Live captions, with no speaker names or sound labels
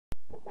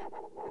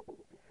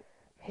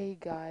Hey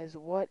guys,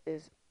 what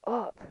is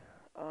up?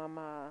 Um,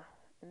 uh,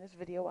 in this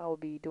video, I will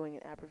be doing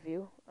an app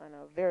review on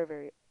a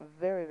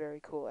very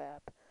cool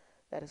app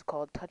that is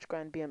called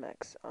TouchGrind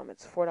BMX.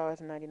 It's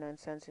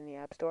 $4.99 in the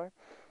App Store,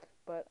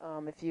 but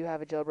if you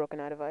have a jailbroken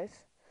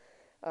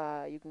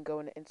iDevice, you can go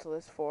into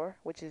Installist 4,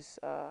 which is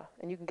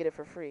and you can get it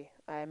for free.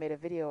 I made a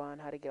video on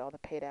how to get all the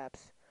paid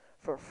apps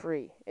for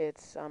free.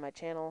 It's on my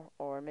channel,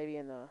 or maybe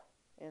in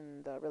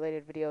the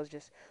related videos.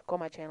 Just go on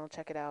my channel,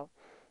 check it out.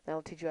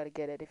 That'll teach you how to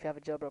get it if you have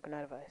a jailbroken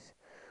iDevice.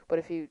 But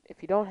if you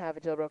don't have a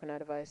jailbroken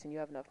iDevice and you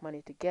have enough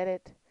money to get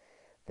it,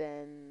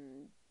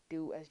 then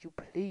do as you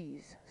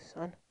please,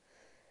 son.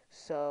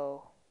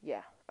 So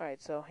yeah, all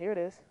right. So here it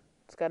is.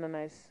 It's got a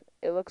nice.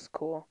 It looks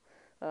cool.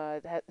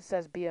 It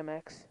says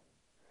BMX,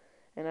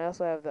 and I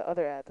also have the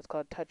other app that's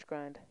called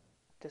TouchGrind,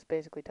 just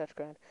basically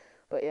TouchGrind.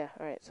 But yeah,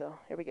 all right. So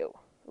here we go.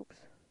 Oops.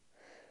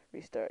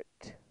 Restart.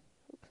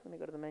 Oops. Let me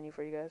go to the menu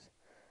for you guys.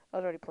 I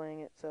was already playing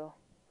it, so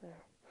there.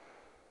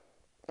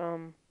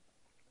 Um.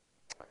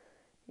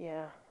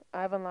 Yeah,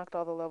 I've unlocked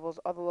all the levels.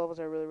 All the levels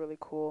are really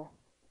cool.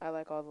 I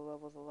like all the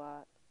levels a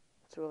lot.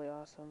 It's really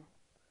awesome.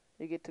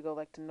 You get to go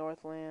like to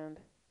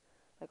Northland,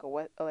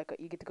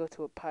 you get to go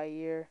to a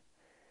Pyre.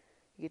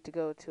 You get to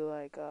go to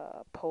like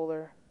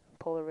Polar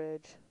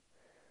Ridge,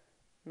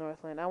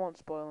 Northland. I won't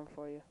spoil them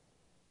for you.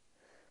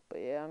 But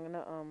yeah, I'm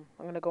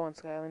gonna go on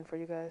Skyline for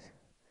you guys.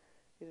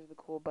 These are the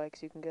cool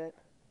bikes you can get.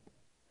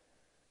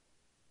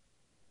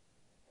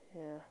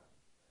 Yeah,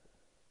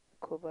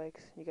 cool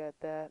bikes. You got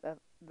that.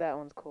 That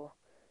one's cool.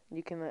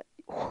 You can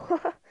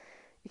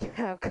you can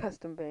have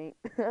custom paint.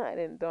 I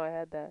didn't know I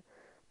had that.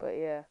 But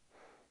yeah,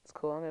 it's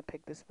cool. I'm gonna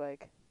pick this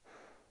bike.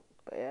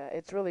 But yeah,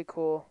 it's really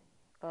cool.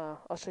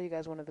 I'll show you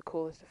guys one of the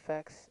coolest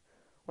effects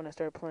when I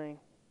start playing.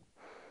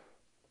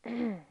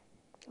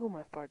 Ooh,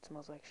 my fart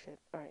smells like shit.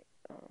 Alright,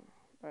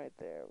 right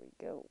there we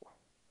go.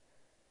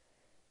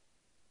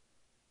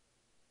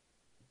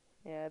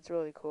 Yeah, it's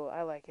really cool.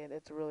 I like it.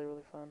 It's really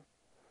fun.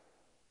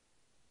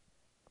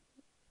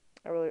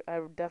 I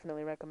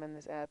definitely recommend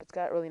this app. It's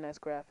got really nice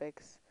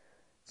graphics.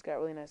 It's got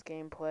really nice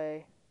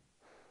gameplay.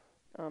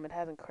 It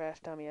hasn't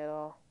crashed on me at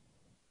all.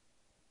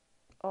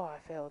 Oh, I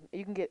failed.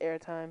 You can get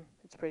airtime.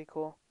 It's pretty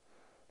cool.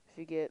 If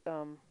you get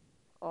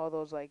all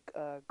those like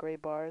gray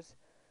bars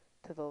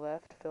to the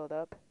left filled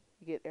up,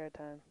 you get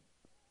airtime.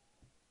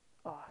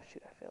 Oh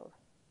shoot, I failed.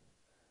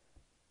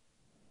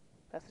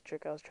 That's the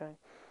trick I was trying.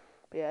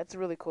 But yeah, it's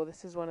really cool.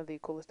 This is one of the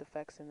coolest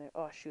effects in there.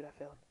 Oh shoot, I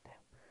failed. Damn.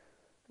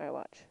 Alright,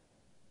 watch.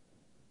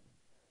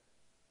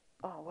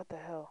 Oh, what the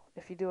hell?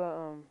 If you do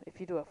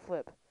a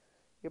flip,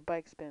 your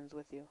bike spins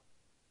with you,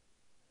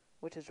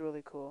 which is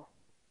really cool.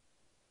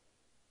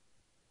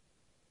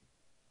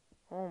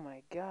 Oh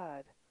my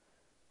god.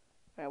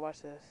 Alright,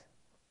 watch this.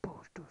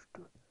 Boosh, doosh,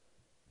 doosh.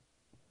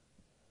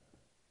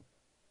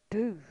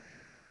 Doosh.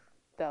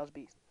 That was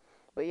beast.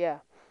 But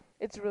yeah,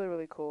 it's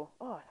really cool.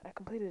 Oh, I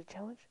completed a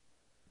challenge?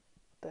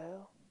 What the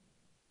hell?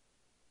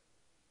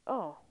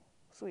 Oh,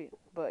 sweet.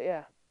 But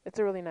yeah, it's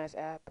a really nice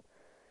app.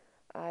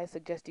 I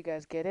suggest you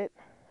guys get it.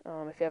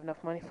 If you have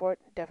enough money for it,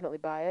 definitely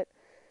buy it.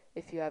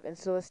 If you have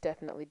Installist,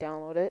 definitely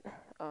download it.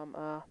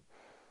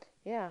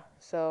 Yeah,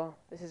 so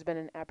this has been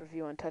an app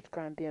review on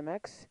TouchGrind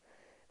BMX.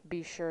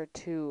 Be sure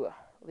to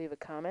leave a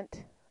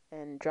comment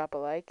and drop a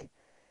like.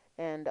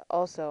 And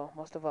also,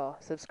 most of all,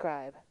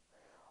 subscribe.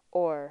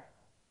 Or,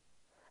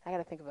 I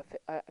gotta think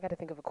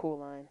of a cool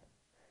line.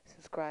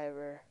 Subscribe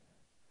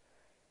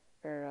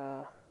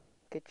or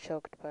get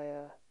choked by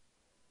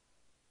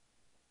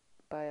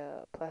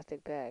a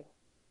plastic bag.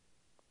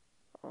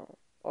 Um,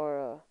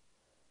 or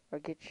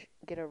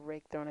get a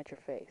rake thrown at your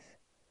face.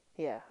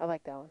 Yeah, I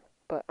like that one.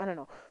 But I don't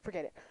know.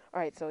 Forget it.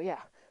 Alright, so yeah.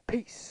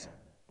 Peace.